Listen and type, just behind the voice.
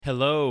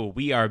Hello,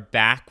 we are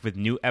back with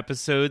new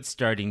episodes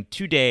starting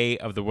today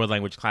of the World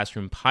Language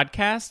Classroom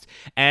podcast.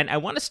 And I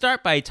want to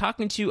start by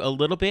talking to you a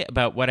little bit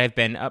about what I've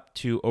been up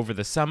to over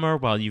the summer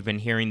while you've been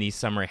hearing these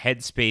summer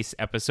Headspace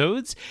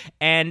episodes.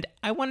 And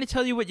I want to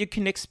tell you what you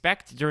can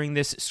expect during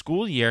this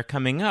school year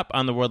coming up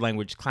on the World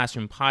Language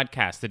Classroom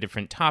podcast, the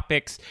different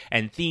topics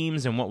and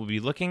themes and what we'll be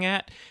looking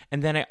at.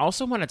 And then I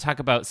also want to talk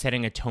about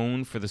setting a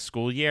tone for the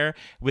school year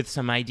with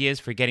some ideas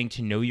for getting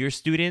to know your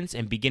students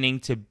and beginning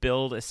to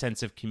build a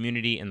sense of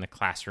community in the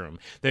classroom.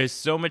 There's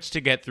so much to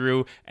get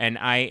through, and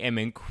I am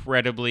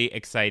incredibly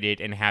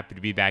excited and happy to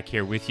be back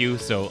here with you,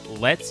 so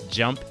let's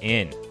jump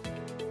in.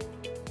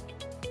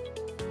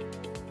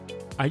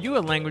 Are you a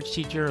language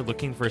teacher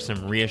looking for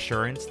some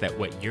reassurance that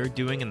what you're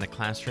doing in the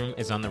classroom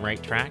is on the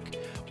right track?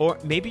 Or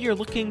maybe you're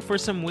looking for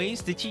some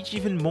ways to teach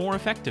even more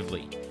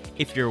effectively.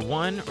 If you're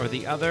one or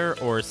the other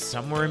or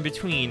somewhere in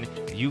between,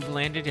 you've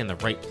landed in the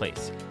right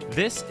place.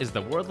 This is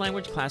the World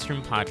Language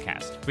Classroom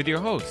podcast with your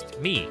host,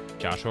 me,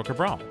 Joshua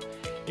Cabral.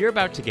 You're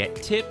about to get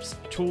tips,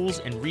 tools,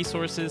 and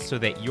resources so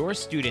that your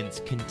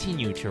students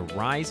continue to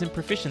rise in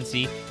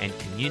proficiency and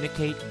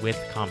communicate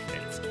with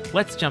confidence.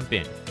 Let's jump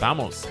in.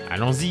 Vamos,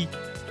 allons-y.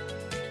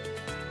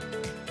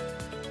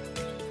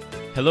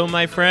 Hello,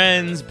 my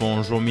friends.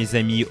 Bonjour, mes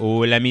amis.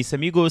 Hola, mis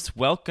amigos.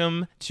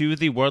 Welcome to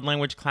the World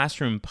Language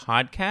Classroom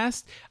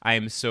podcast. I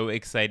am so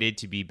excited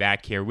to be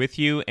back here with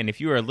you. And if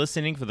you are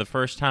listening for the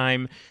first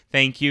time,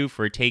 thank you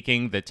for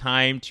taking the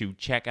time to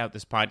check out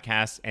this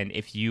podcast. And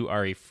if you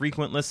are a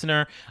frequent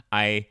listener,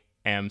 I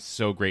am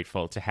so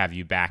grateful to have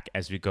you back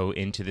as we go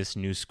into this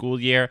new school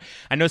year.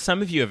 I know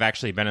some of you have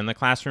actually been in the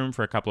classroom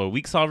for a couple of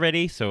weeks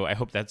already, so I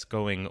hope that's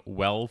going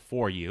well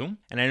for you.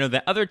 And I know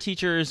that other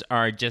teachers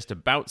are just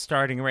about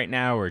starting right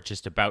now or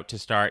just about to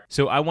start.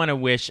 So I want to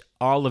wish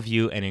all of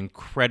you an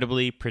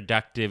incredibly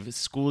productive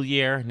school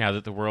year now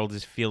that the world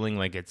is feeling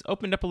like it's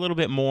opened up a little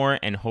bit more,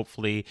 and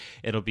hopefully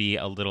it'll be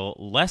a little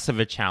less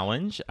of a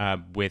challenge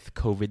with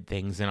COVID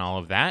things and all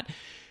of that.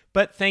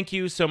 But thank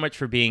you so much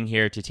for being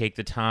here to take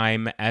the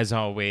time, as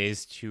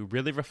always, to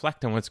really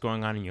reflect on what's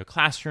going on in your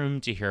classroom,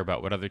 to hear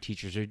about what other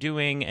teachers are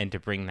doing, and to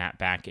bring that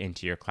back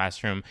into your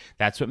classroom.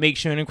 That's what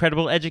makes you an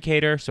incredible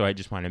educator, so I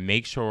just want to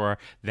make sure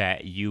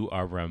that you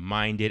are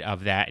reminded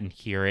of that and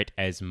hear it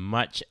as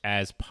much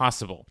as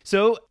possible.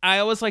 So I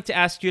always like to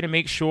ask you to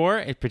make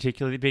sure,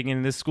 particularly beginning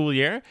of the school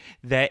year,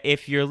 that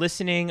if you're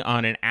listening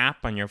on an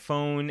app on your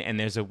phone and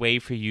there's a way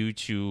for you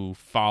to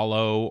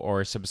follow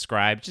or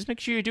subscribe, just make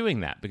sure you're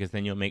doing that, because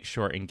then you'll make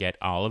sure and get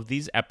all of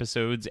these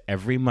episodes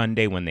every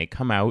Monday when they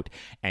come out,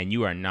 and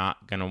you are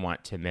not going to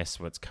want to miss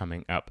what's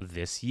coming up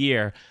this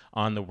year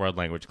on the World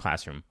Language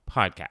Classroom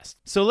podcast.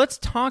 So let's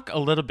talk a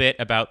little bit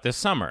about the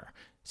summer.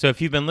 So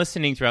if you've been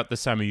listening throughout the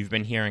summer, you've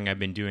been hearing I've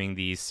been doing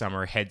these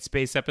summer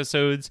Headspace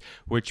episodes,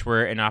 which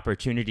were an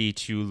opportunity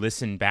to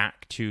listen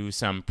back to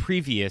some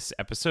previous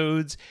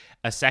episodes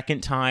a second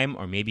time,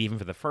 or maybe even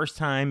for the first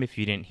time if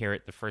you didn't hear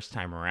it the first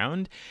time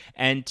around,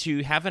 and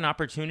to have an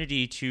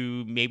opportunity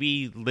to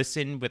maybe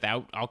listen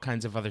without all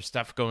kinds of other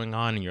stuff going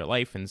on in your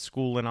life and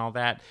school and all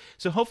that.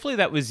 So hopefully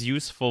that was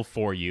useful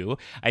for you.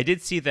 I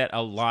did see that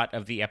a lot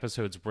of the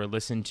episodes were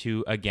listened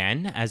to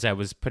again as I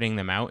was putting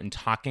them out and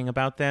talking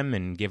about them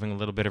and giving a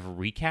little bit of a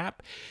recap.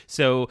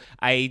 So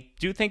I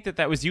do think that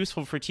that was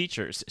useful for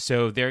teachers.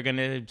 So they're going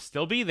to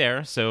still be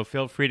there. So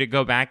feel free to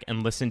go back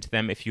and listen to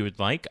them if you would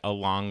like,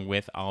 along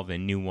with all the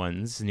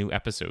new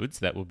episodes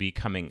that will be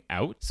coming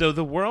out. So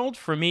the world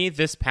for me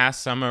this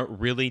past summer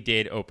really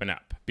did open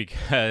up,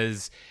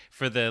 because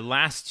for the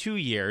last 2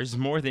 years,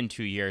 more than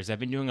 2 years, I've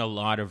been doing a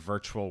lot of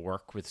virtual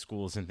work with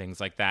schools and things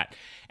like that,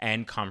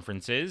 and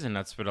conferences, and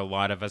that's what a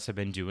lot of us have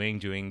been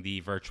doing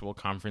the virtual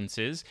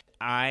conferences.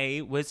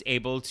 I was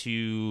able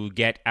to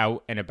get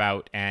out and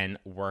about and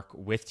work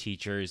with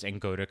teachers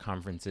and go to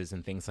conferences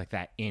and things like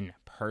that in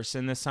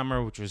person this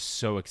summer, which was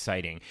so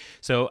exciting.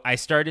 So I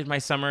started my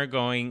summer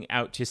going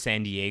out to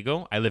San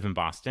Diego. I live in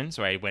Boston,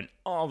 so I went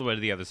all the way to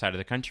the other side of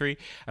the country.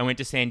 I went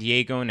to San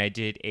Diego and I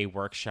did a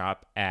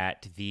workshop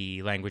at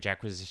the Language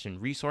Acquisition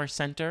Resource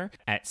Center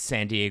at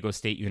San Diego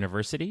State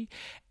University.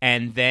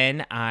 And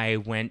then I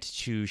went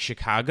to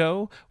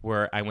Chicago,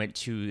 where I went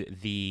to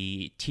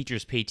the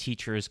Teachers Pay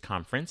Teachers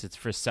conference. It's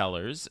for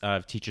sellers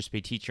of Teachers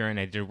Pay Teacher, and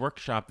I did a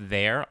workshop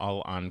there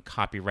all on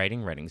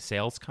copywriting, writing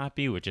sales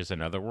copy, which is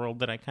another world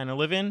that I kind of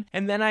live in.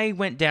 And then I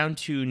went down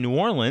to New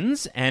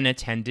Orleans and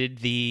attended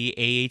the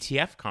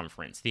AATF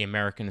conference, the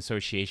American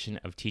Association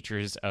of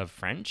Teachers of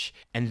French.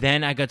 And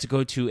then I got to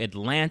go to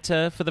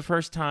Atlanta for the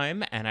first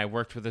time, and I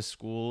worked with a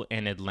school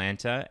in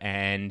Atlanta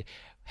and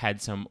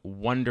had some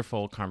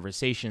wonderful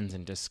conversations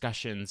and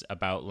discussions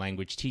about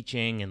language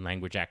teaching and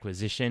language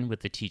acquisition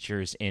with the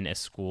teachers in a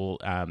school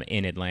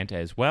in Atlanta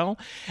as well.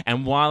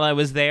 And while I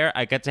was there,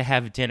 I got to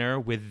have dinner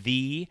with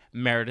the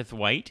Meredith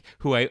White,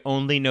 who I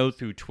only know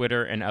through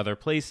Twitter and other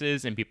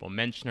places, and people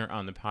mention her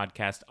on the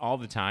podcast all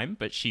the time.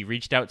 But she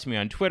reached out to me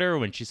on Twitter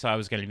when she saw I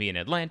was going to be in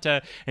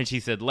Atlanta, and she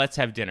said, let's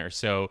have dinner.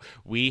 So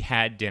we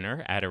had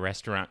dinner at a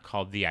restaurant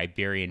called the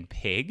Iberian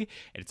Pig.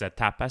 It's a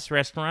tapas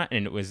restaurant,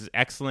 and it was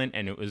excellent,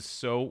 and it was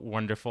so so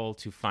wonderful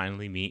to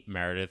finally meet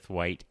Meredith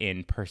White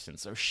in person.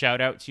 So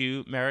shout out to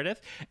you,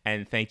 Meredith,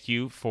 and thank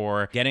you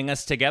for getting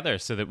us together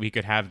so that we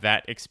could have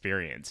that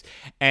experience.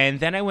 And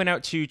then I went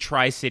out to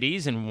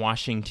Tri-Cities in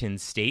Washington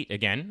State,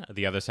 again,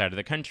 the other side of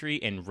the country,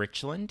 in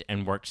Richland,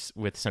 and worked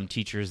with some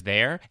teachers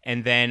there.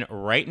 And then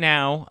right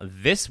now,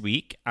 this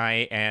week,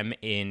 I am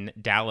in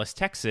Dallas,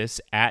 Texas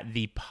at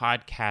the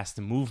Podcast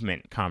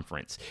Movement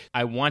Conference.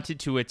 I wanted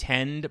to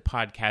attend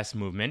Podcast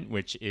Movement,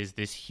 which is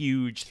this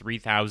huge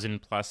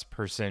 3,000 plus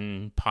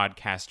person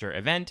podcaster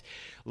event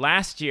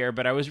last year,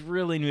 but I was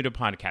really new to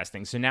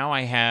podcasting. So now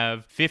I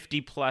have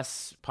 50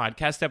 plus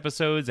podcast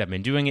episodes. I've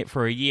been doing it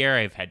for a year.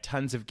 I've had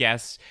tons of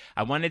guests.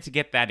 I wanted to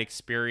get that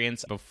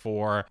experience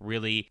before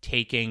really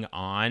taking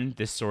on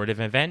this sort of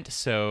event.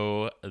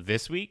 So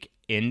this week,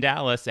 in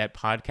Dallas at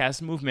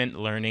Podcast Movement,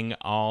 learning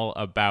all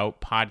about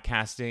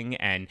podcasting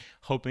and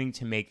hoping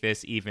to make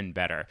this even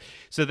better.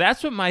 So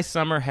that's what my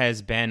summer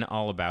has been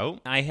all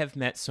about. I have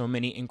met so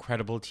many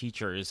incredible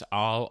teachers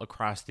all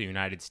across the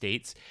United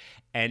States,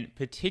 and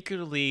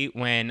particularly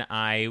when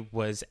I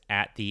was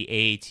at the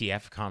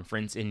AATF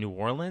conference in New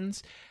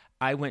Orleans,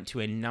 I went to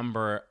a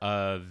number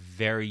of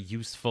very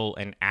useful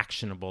and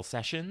actionable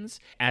sessions.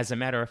 As a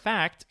matter of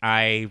fact,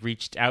 I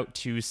reached out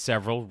to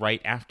several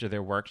right after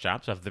their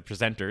workshops of the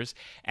presenters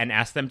and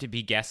asked them to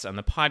be guests on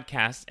the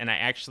podcast, and I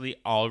actually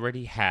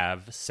already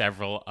have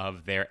several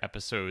of their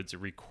episodes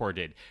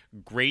recorded.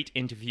 Great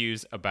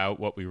interviews about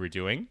what we were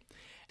doing.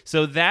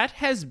 So that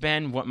has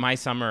been what my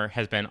summer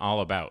has been all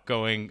about,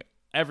 going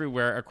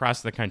everywhere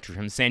across the country,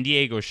 from San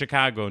Diego,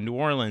 Chicago, New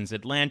Orleans,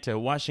 Atlanta,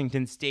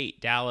 Washington State,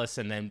 Dallas,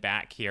 and then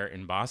back here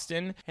in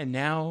Boston. And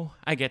now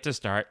I get to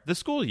start the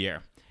school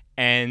year.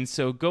 And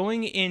so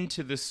going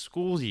into the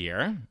school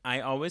year, I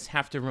always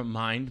have to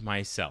remind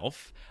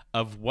myself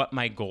of what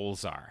my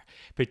goals are,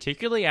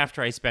 particularly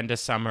after I spend a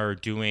summer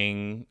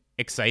doing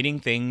exciting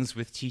things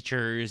with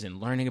teachers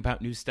and learning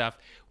about new stuff.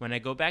 When I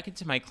go back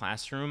into my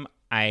classroom,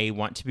 I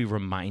want to be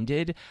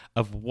reminded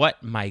of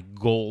what my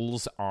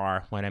goals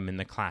are when I'm in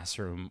the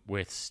classroom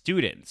with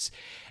students.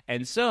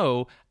 And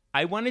so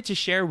I wanted to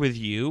share with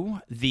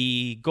you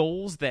the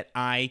goals that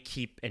I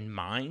keep in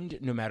mind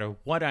no matter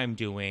what I'm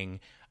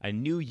doing, a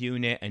new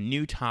unit, a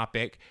new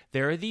topic.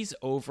 There are these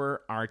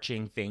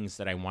overarching things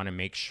that I want to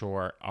make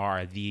sure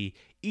are the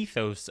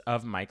ethos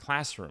of my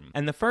classroom.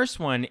 And the first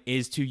one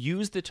is to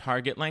use the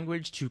target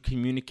language to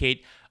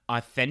communicate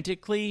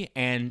authentically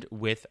and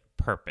with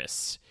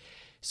purpose.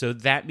 So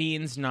that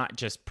means not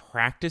just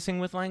practicing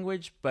with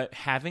language, but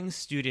having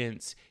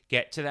students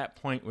get to that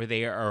point where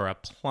they are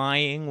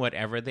applying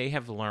whatever they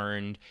have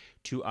learned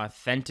to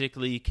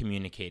authentically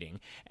communicating.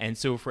 And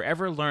so if we're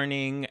ever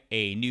learning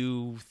a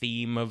new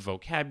theme of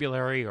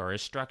vocabulary or a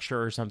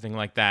structure or something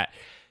like that,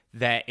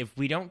 that if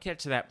we don't get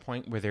to that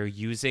point where they're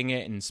using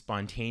it in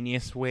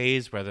spontaneous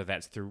ways, whether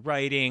that's through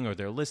writing or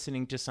they're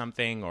listening to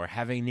something or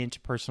having an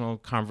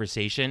interpersonal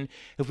conversation,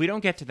 if we don't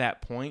get to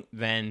that point,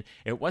 then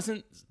it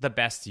wasn't the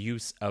best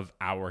use of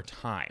our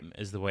time,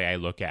 is the way I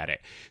look at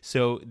it.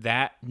 So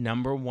that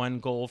number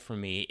one goal for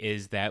me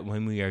is that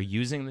when we are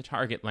using the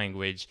target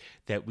language,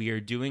 that we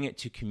are doing it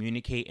to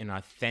communicate in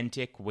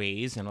authentic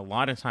ways, and a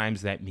lot of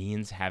times that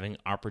means having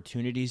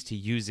opportunities to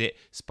use it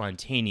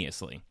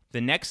spontaneously.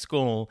 The next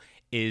goal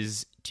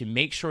is to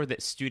make sure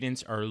that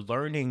students are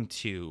learning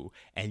to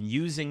and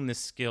using the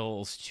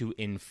skills to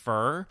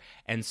infer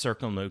and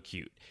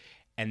circumlocute.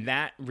 And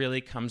that really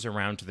comes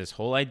around to this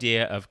whole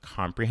idea of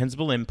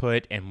comprehensible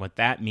input and what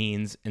that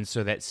means. And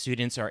so that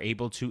students are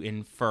able to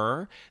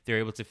infer, they're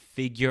able to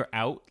figure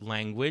out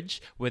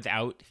language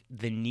without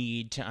the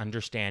need to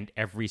understand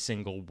every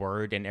single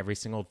word and every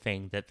single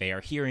thing that they are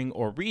hearing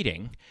or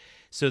reading,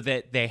 so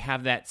that they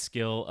have that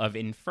skill of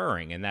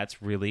inferring. And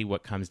that's really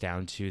what comes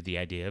down to the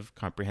idea of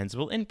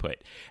comprehensible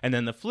input. And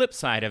then the flip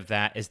side of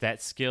that is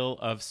that skill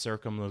of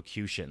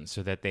circumlocution,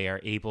 so that they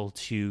are able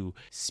to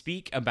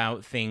speak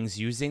about things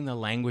using the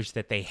language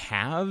that they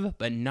have,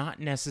 but not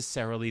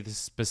necessarily the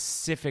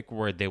specific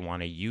word they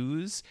want to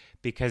use,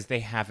 because they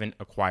haven't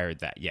acquired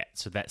that yet.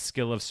 So that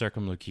skill of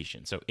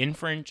circumlocution. So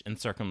inference and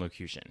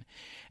circumlocution.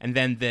 And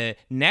then the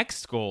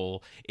next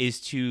goal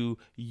is to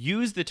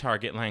use the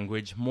target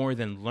language more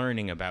than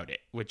learning about it,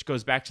 which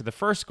goes back to the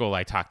first goal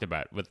I talked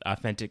about with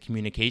authentic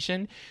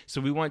communication.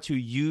 So we want to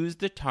use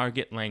the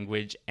target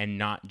language and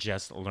not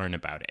just learn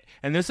about it.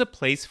 And there's a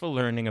place for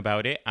learning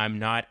about it. I'm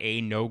not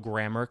a no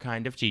grammar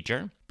kind of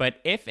teacher, but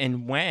if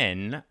and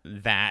when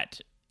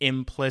that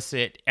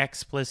implicit,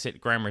 explicit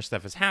grammar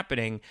stuff is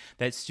happening,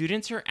 that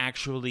students are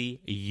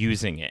actually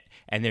using it.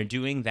 And they're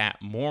doing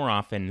that more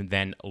often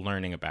than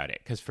learning about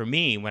it. Because for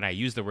me, when I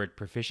use the word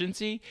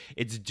proficiency,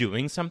 it's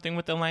doing something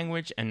with the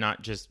language and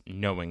not just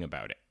knowing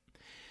about it.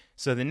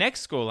 So the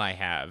next goal I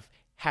have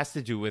has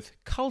to do with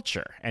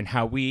culture and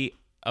how we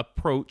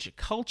approach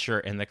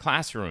culture in the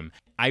classroom.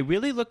 I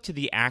really look to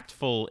the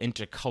ACTFL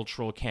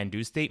intercultural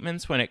can-do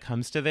statements when it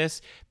comes to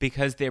this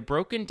because they're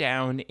broken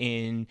down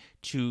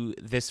into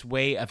this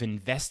way of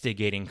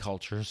investigating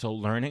culture, so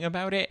learning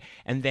about it,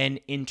 and then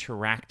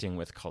interacting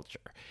with culture.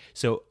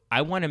 So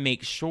I want to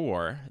make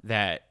sure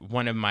that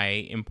one of my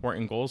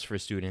important goals for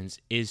students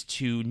is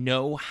to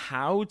know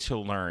how to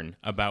learn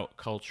about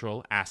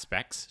cultural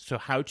aspects, so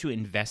how to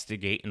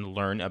investigate and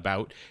learn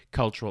about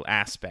cultural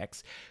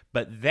aspects,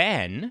 but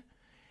then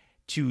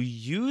to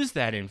use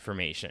that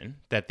information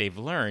that they've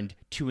learned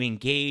to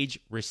engage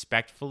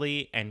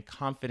respectfully and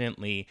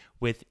confidently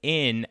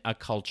within a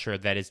culture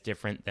that is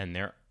different than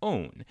their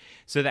own.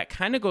 So that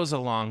kind of goes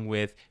along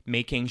with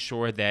making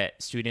sure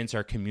that students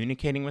are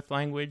communicating with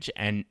language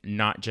and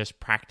not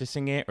just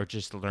practicing it or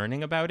just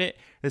learning about it.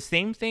 The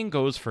same thing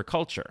goes for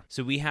culture.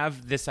 So we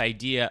have this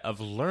idea of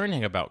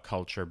learning about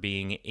culture,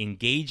 being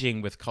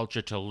engaging with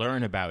culture to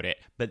learn about it,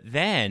 but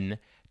then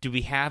do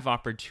we have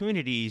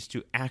opportunities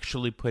to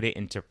actually put it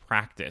into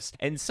practice?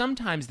 And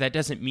sometimes that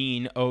doesn't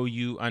mean, oh,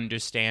 you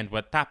understand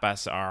what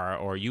tapas are,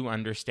 or you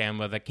understand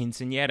what a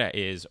quinceañera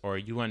is, or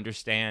you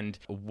understand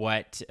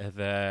what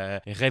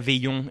the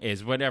réveillon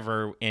is,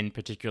 whatever in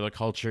particular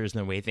cultures and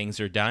the way things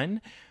are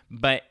done.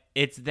 But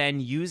it's then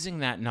using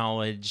that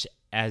knowledge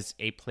as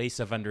a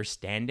place of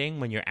understanding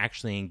when you're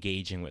actually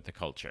engaging with the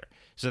culture.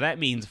 So that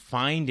means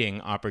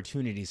finding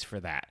opportunities for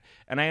that.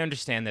 And I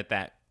understand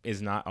that is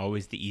not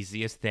always the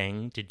easiest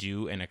thing to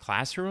do in a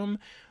classroom,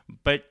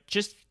 but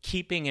just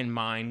keeping in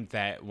mind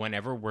that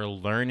whenever we're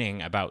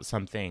learning about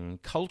something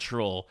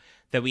cultural,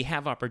 that we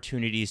have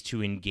opportunities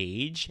to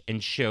engage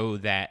and show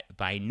that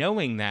by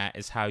knowing that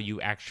is how you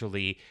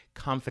actually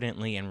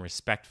confidently and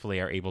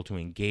respectfully are able to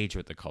engage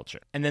with the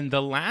culture. And then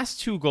the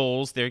last two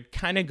goals, they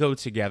kind of go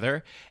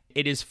together.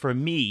 It is for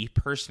me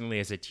personally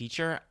as a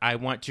teacher, I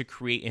want to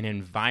create an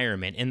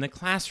environment in the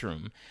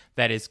classroom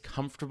that is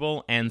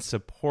comfortable and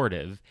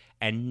supportive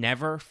and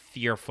never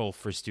fearful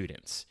for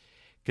students.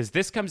 Because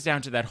this comes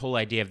down to that whole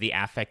idea of the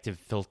affective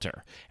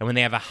filter. And when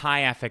they have a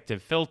high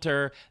affective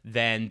filter,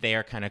 then they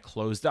are kind of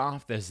closed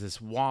off. There's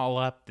this wall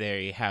up.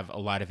 They have a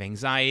lot of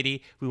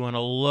anxiety. We want a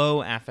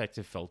low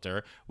affective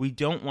filter. We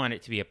don't want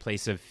it to be a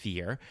place of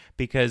fear,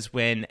 because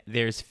when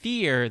there's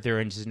fear,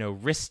 there is no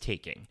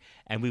risk-taking.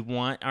 And we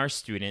want our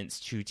students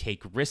to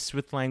take risks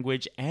with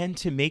language and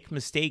to make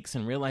mistakes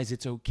and realize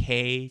it's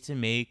okay to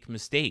make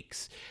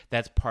mistakes.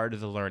 That's part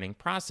of the learning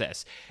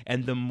process.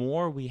 And the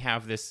more we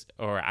have this,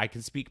 or I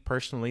can speak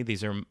personally,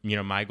 these are,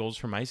 my goals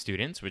for my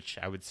students, which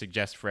I would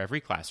suggest for every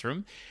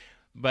classroom.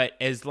 But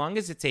as long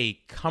as it's a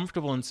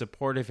comfortable and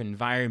supportive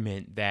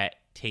environment that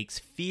takes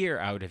fear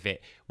out of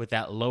it with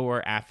that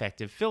lower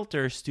affective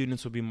filter,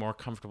 students will be more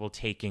comfortable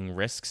taking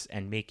risks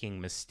and making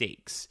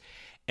mistakes.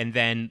 And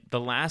then the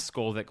last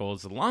goal that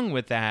goes along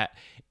with that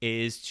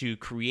is to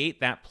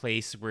create that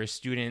place where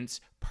students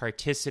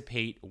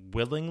participate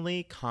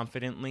willingly,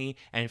 confidently,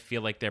 and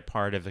feel like they're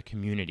part of a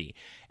community.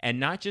 And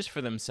not just for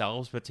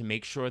themselves, but to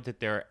make sure that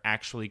they're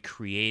actually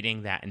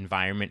creating that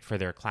environment for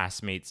their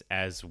classmates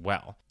as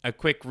well. A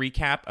quick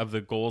recap of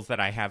the goals that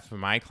I have for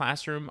my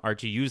classroom are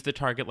to use the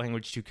target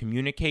language to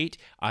communicate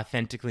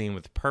authentically and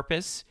with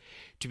purpose,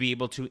 to be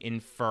able to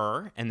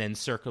infer and then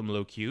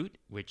circumlocute,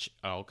 which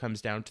all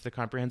comes down to the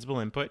comprehensible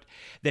input,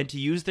 then to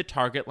use the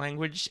target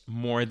language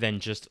more than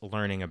just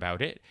learning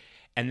about it,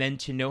 and then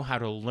to know how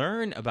to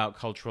learn about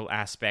cultural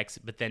aspects,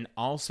 but then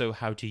also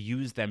how to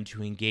use them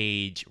to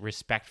engage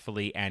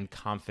respectfully and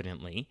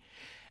confidently.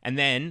 And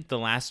then the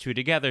last two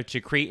together,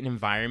 to create an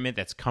environment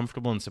that's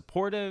comfortable and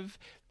supportive,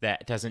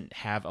 that doesn't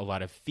have a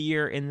lot of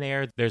fear in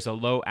there. There's a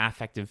low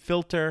affective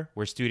filter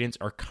where students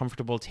are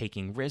comfortable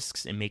taking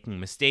risks and making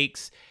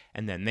mistakes.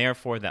 And then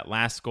therefore that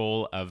last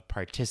goal of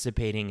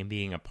participating and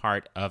being a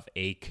part of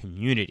a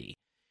community.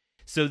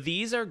 So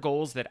these are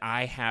goals that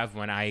I have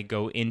when I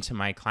go into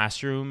my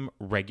classroom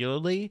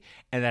regularly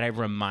and that I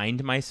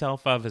remind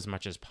myself of as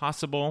much as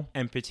possible,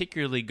 and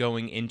particularly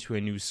going into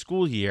a new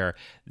school year,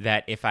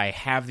 that if I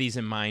have these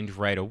in mind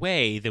right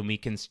away, then we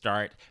can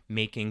start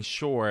making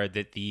sure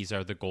that these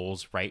are the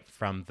goals right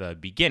from the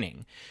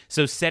beginning.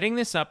 So setting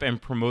this up and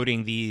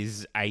promoting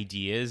these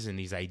ideas and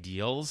these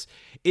ideals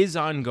is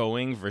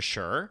ongoing for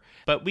sure,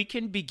 but we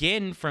can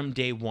begin from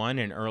day one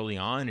and early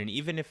on. And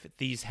even if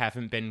these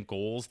haven't been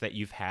goals that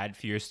you've had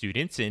for your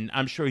students, and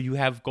I'm sure you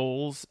have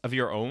goals of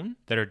your own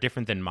that are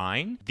different than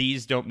mine,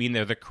 these don't mean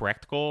they're the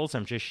correct goals.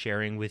 I'm just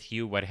sharing with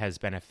you what has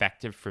been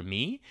effective for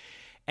me.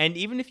 And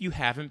even if you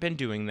haven't been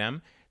doing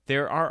them,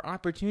 there are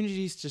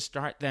opportunities to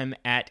start them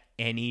at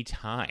any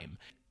time.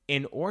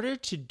 In order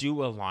to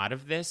do a lot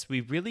of this,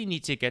 we really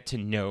need to get to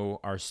know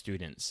our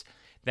students.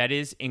 That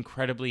is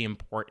incredibly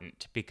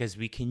important because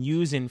we can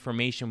use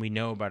information we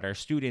know about our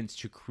students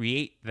to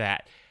create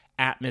that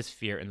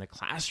atmosphere in the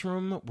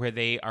classroom where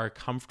they are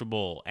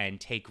comfortable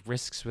and take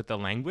risks with the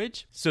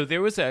language. So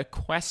there was a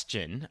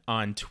question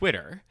on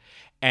Twitter,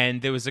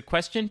 and there was a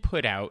question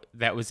put out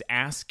that was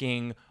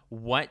asking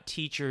what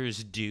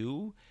teachers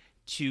do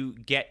to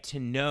get to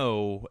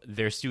know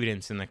their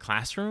students in the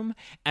classroom.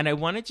 And I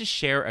wanted to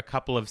share a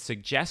couple of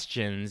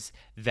suggestions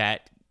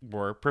that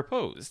were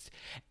proposed.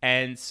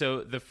 And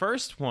so the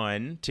first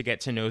one to get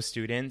to know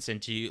students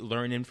and to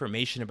learn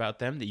information about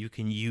them that you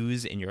can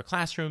use in your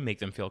classroom, make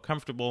them feel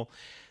comfortable.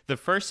 The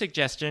first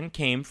suggestion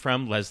came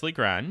from Leslie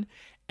Grun,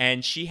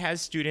 and she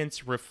has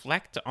students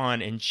reflect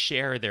on and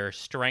share their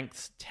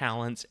strengths,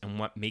 talents, and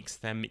what makes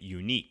them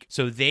unique.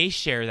 So they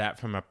share that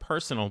from a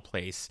personal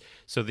place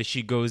so that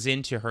she goes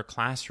into her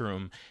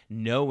classroom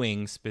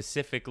knowing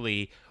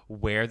specifically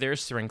where their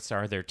strengths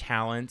are, their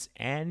talents,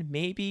 and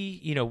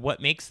maybe,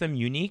 what makes them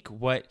unique,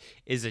 what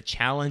is a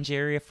challenge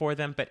area for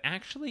them, but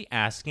actually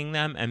asking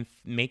them and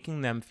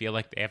making them feel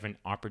like they have an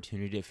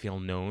opportunity to feel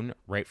known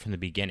right from the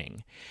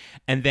beginning.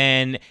 And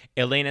then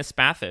Elena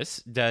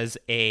Spathis does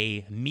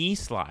a me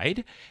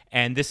slide,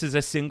 and this is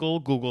a single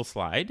Google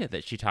slide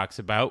that she talks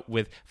about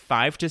with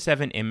 5 to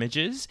 7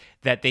 images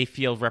that they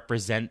feel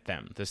represent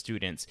them, the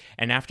students.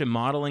 And after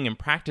modeling and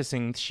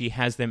practicing, she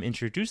has them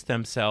introduce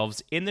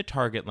themselves in the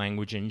target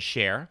language and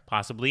share,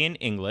 possibly in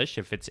English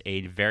if it's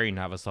a very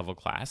novice level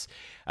class,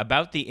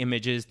 about the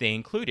images they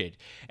included.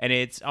 And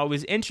it's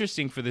always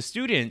interesting for the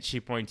students, she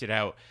pointed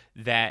out,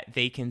 that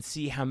they can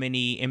see how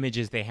many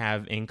images they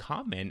have in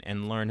common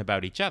and learn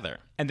about each other.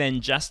 And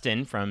then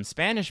Justin from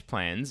Spanish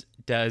Plans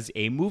does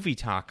a movie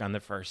talk on the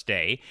first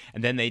day,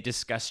 and then they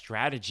discuss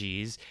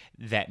strategies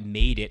that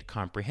made it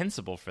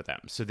comprehensible for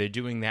them. So they're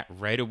doing that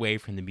right away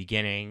from the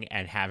beginning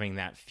and having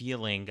that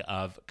feeling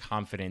of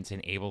confidence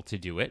and able to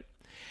do it.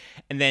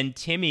 And then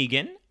Tim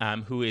Egan,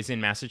 who is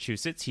in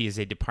Massachusetts, he is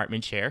a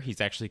department chair.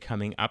 He's actually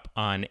coming up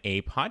on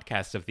a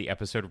podcast of the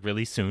episode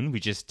really soon. We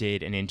just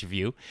did an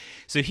interview.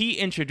 So he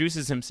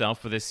introduces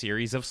himself with a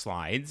series of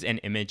slides and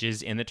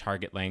images in the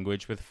target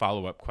language with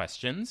follow-up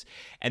questions.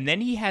 And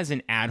then he has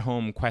an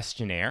at-home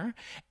questionnaire,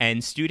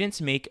 and students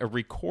make a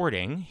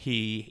recording.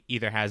 He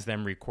either has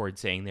them record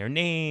saying their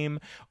name,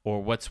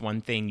 or what's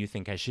one thing you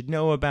think I should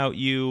know about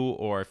you,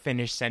 or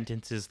finish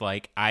sentences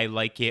like, I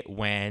like it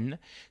when,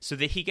 so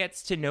that he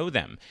gets to know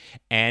them.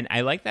 And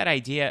I like that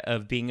idea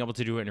of being able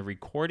to do it in a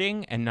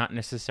recording and not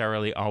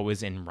necessarily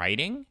always in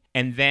writing.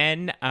 And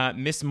then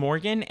Miss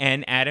Morgan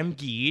and Adam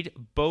Geed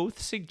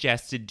both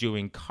suggested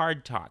doing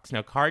card talks.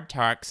 Now, card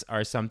talks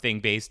are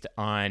something based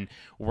on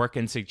work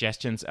and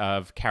suggestions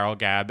of Carol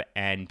Gabb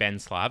and Ben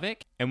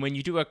Slavic. And when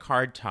you do a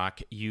card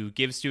talk, you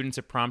give students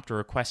a prompt or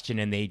a question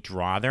and they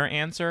draw their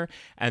answer.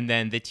 And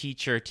then the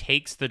teacher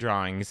takes the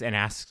drawings and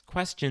asks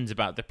questions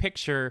about the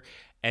picture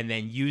and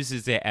then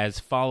uses it as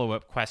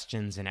follow-up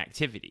questions and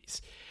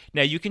activities.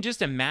 Now, you can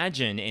just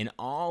imagine in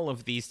all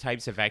of these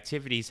types of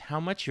activities how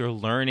much you're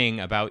learning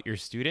about your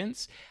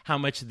students, how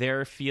much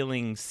they're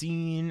feeling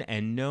seen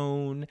and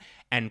known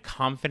and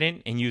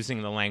confident in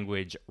using the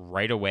language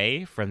right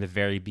away from the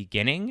very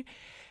beginning.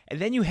 And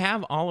then you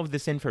have all of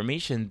this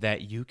information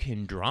that you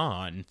can draw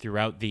on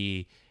throughout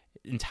the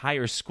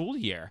entire school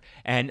year.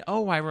 And,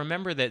 I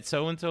remember that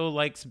so-and-so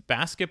likes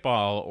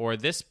basketball, or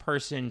this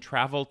person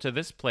traveled to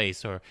this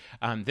place, or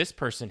this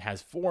person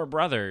has 4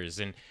 brothers,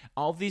 and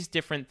all these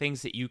different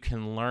things that you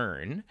can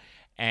learn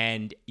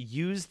and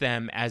use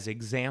them as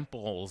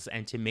examples,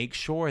 and to make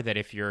sure that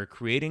if you're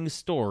creating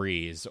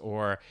stories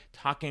or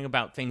talking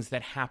about things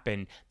that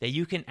happen, that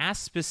you can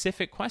ask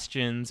specific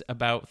questions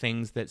about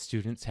things that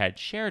students had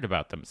shared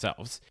about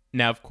themselves.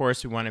 Now, of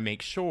course, we want to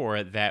make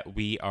sure that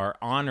we are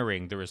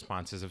honoring the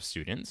responses of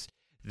students,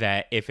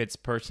 that if it's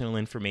personal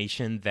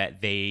information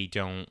that they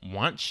don't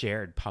want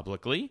shared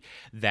publicly,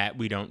 that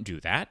we don't do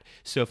that.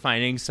 So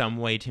finding some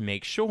way to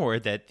make sure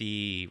that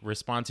the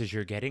responses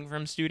you're getting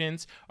from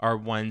students are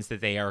ones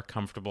that they are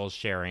comfortable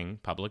sharing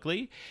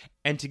publicly,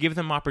 and to give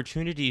them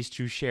opportunities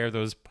to share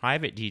those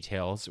private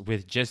details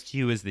with just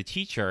you as the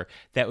teacher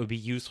that would be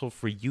useful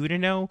for you to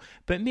know,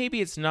 but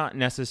maybe it's not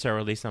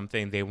necessarily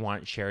something they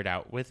want shared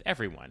out with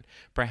everyone.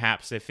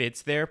 Perhaps if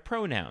it's their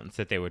pronouns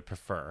that they would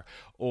prefer,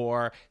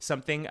 or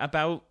something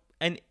about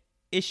an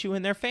issue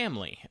in their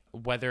family,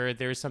 whether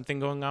there's something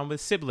going on with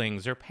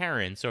siblings or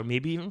parents, or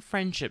maybe even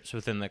friendships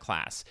within the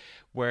class,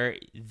 where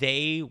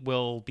they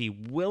will be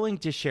willing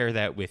to share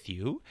that with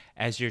you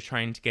as you're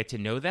trying to get to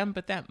know them,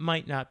 but that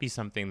might not be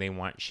something they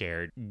want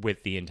shared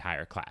with the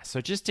entire class. So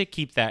just to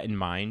keep that in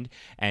mind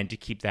and to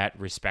keep that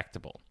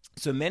respectable.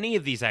 So many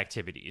of these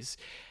activities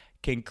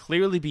can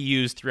clearly be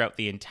used throughout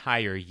the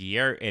entire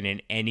year and in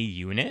any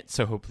unit.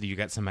 So hopefully you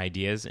got some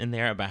ideas in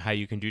there about how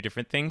you can do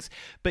different things.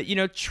 But,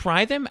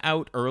 try them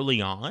out early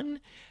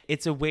on.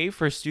 It's a way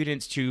for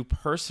students to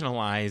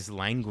personalize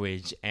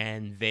language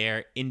and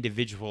their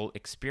individual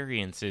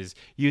experiences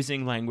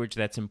using language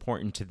that's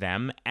important to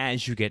them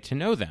as you get to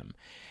know them.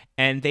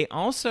 And they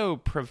also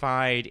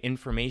provide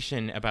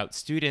information about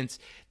students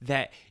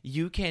that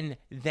you can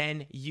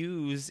then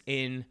use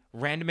in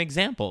random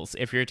examples.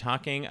 If you're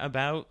talking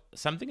about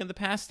something in the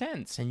past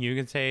tense, and you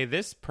can say,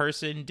 this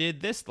person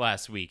did this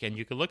last week, and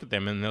you can look at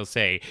them and they'll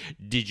say,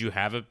 did you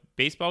have a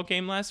baseball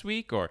game last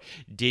week? Or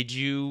did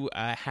you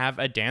have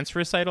a dance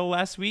recital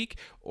last week?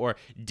 Or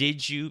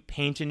did you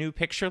paint a new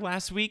picture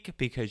last week?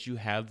 Because you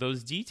have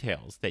those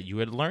details that you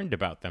had learned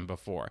about them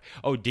before.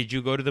 Oh, did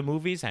you go to the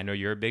movies? I know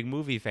you're a big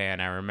movie fan.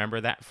 I remember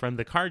remember that from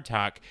the card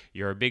talk.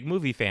 You're a big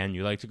movie fan.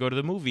 You like to go to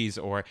the movies,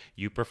 or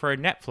you prefer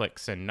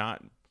Netflix and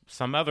not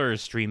some other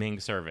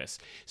streaming service.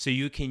 So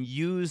you can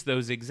use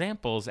those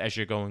examples as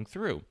you're going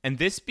through. And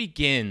this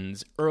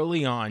begins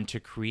early on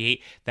to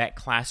create that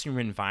classroom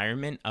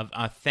environment of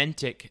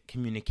authentic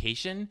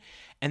communication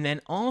and then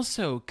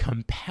also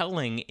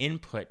compelling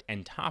input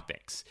and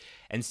topics.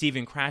 And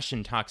Stephen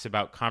Krashen talks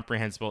about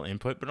comprehensible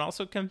input, but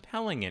also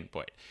compelling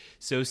input.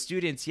 So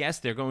students, yes,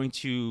 they're going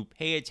to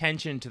pay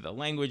attention to the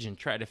language and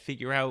try to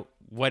figure out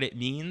what it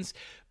means,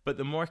 but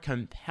the more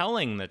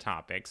compelling the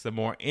topics, the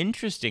more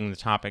interesting the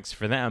topics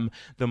for them,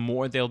 the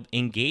more they'll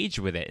engage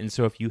with it. And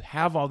so if you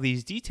have all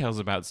these details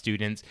about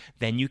students,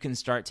 then you can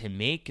start to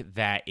make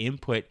that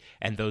input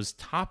and those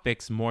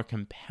topics more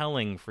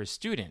compelling for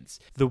students.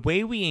 The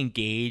way we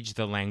engage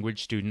the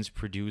language students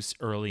produce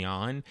early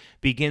on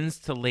begins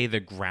to lay the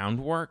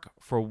groundwork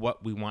for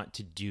what we want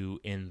to do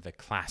in the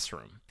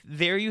classroom.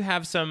 There you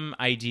have some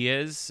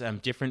ideas,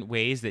 different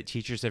ways that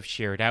teachers have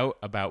shared out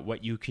about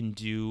what you can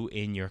do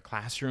in your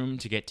classroom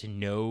to get to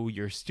know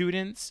your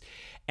students.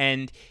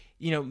 And,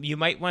 you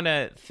might want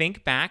to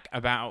think back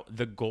about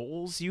the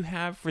goals you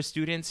have for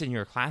students in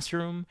your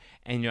classroom.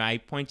 And I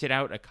pointed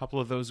out a couple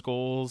of those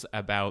goals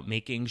about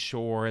making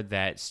sure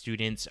that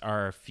students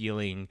are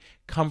feeling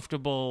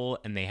comfortable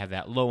and they have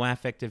that low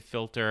affective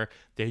filter.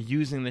 They're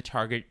using the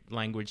target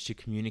language to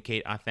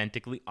communicate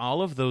authentically.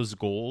 All of those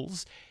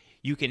goals,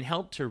 you can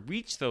help to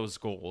reach those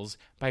goals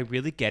by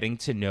really getting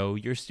to know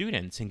your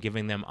students and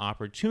giving them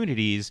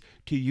opportunities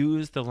to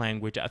use the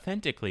language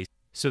authentically.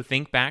 So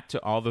think back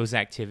to all those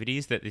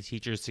activities that the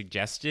teachers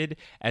suggested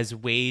as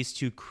ways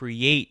to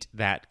create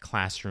that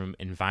classroom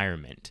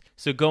environment.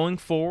 So going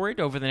forward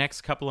over the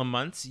next couple of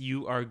months,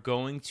 you are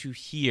going to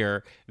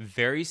hear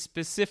very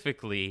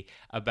specifically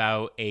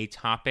about a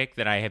topic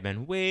that I have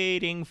been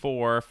waiting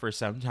for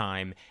some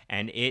time,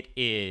 and it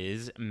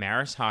is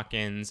Maris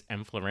Hawkins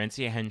and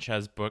Florencia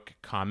Henshaw's book,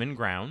 Common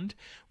Ground,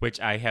 which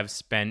I have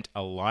spent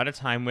a lot of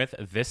time with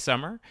this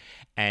summer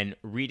and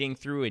reading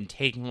through and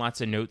taking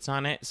lots of notes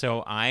on it.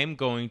 So I'm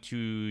going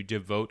to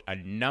devote a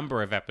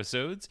number of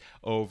episodes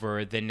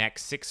over the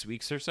next 6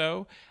 weeks or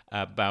so,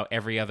 about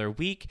every other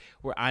week,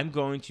 where I'm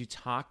going to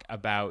talk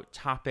about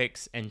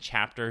topics and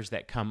chapters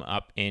that come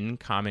up in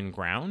Common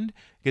Ground,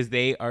 because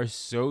they are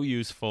so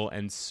useful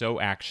and so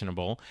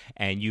actionable.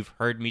 And you've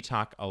heard me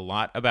talk a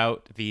lot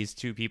about these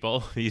two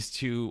people, these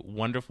two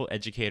wonderful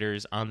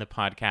educators on the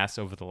podcast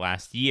over the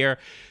last year.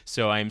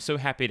 So I'm so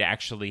happy to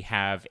actually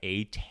have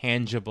a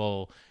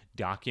tangible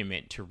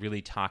document to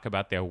really talk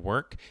about their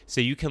work. So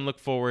you can look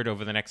forward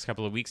over the next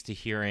couple of weeks to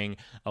hearing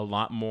a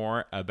lot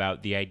more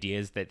about the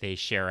ideas that they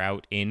share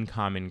out in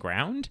Common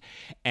Ground.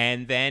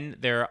 And then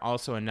there are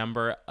also a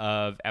number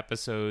of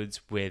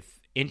episodes with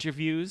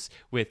interviews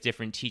with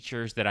different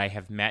teachers that I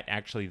have met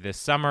actually this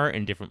summer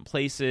in different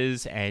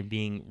places, and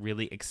being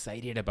really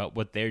excited about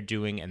what they're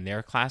doing in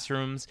their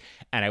classrooms.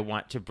 And I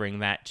want to bring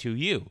that to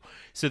you.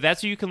 So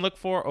that's what you can look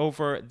for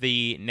over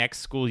the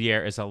next school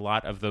year, is a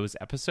lot of those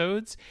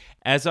episodes.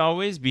 As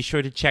always, be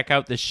sure to check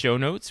out the show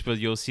notes where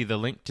you'll see the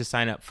link to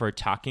sign up for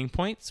Talking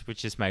Points,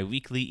 which is my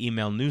weekly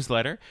email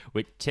newsletter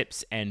with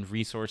tips and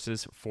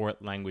resources for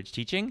language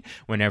teaching.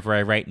 Whenever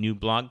I write new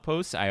blog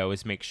posts, I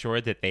always make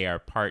sure that they are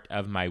part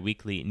of my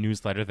weekly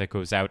newsletter that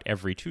goes out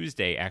every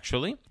Tuesday,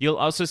 actually. You'll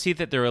also see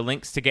that there are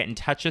links to get in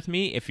touch with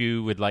me if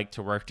you would like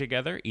to work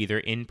together, either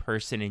in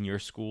person in your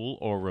school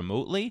or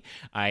remotely.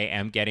 I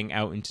am getting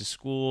out into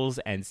schools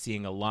and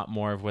seeing a lot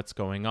more of what's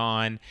going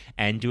on,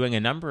 and doing a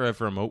number of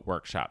remote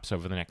workshops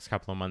over the next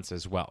couple of months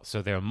as well.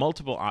 So there are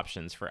multiple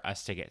options for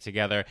us to get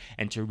together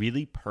and to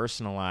really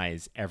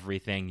personalize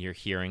everything you're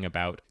hearing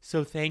about.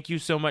 So thank you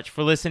so much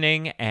for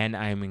listening, and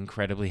I'm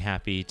incredibly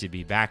happy to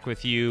be back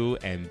with you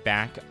and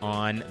back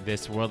on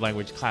this World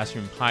Language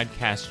Classroom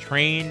podcast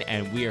train,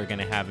 and we are going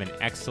to have an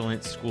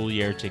excellent school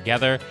year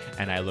together,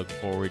 and I look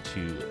forward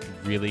to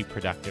really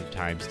productive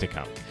times to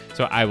come.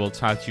 So I will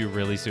talk to you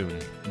really soon.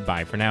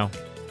 Bye for now.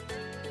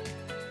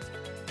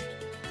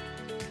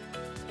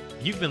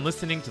 You've been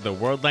listening to the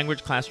World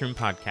Language Classroom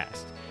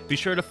podcast. Be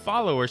sure to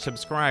follow or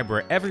subscribe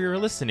wherever you're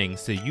listening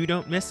so you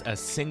don't miss a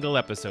single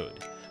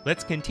episode.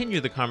 Let's continue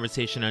the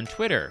conversation on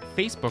Twitter,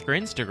 Facebook, or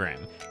Instagram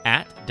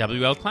at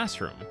WL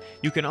Classroom.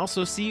 You can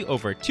also see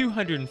over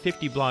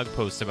 250 blog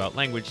posts about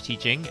language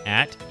teaching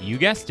at, you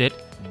guessed it,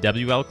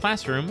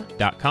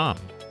 WLClassroom.com.